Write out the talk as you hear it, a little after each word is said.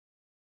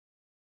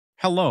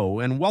Hello,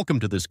 and welcome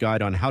to this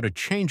guide on how to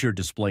change your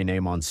display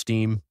name on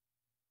Steam.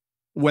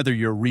 Whether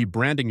you're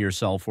rebranding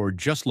yourself or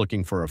just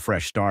looking for a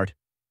fresh start,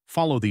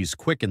 follow these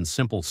quick and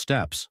simple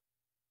steps.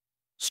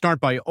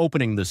 Start by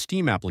opening the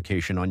Steam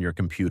application on your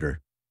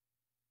computer.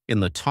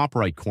 In the top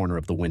right corner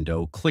of the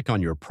window, click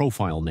on your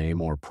profile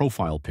name or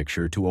profile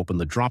picture to open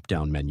the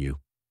drop-down menu.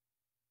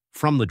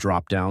 From the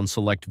drop-down,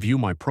 select View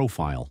My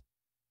Profile.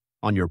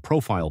 On your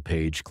profile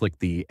page, click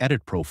the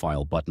Edit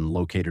Profile button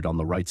located on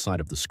the right side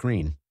of the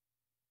screen.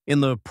 In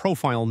the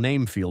Profile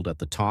Name field at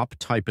the top,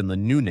 type in the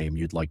new name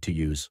you'd like to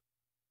use.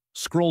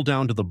 Scroll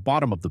down to the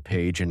bottom of the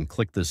page and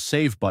click the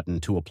Save button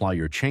to apply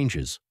your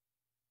changes.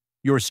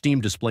 Your Steam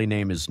display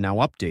name is now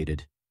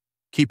updated.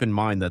 Keep in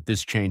mind that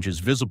this change is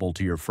visible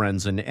to your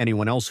friends and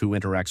anyone else who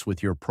interacts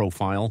with your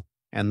profile,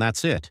 and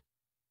that's it.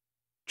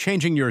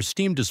 Changing your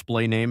Steam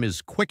display name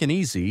is quick and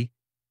easy.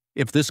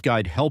 If this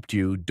guide helped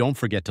you, don't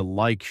forget to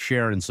like,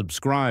 share, and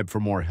subscribe for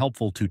more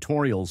helpful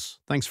tutorials.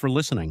 Thanks for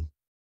listening.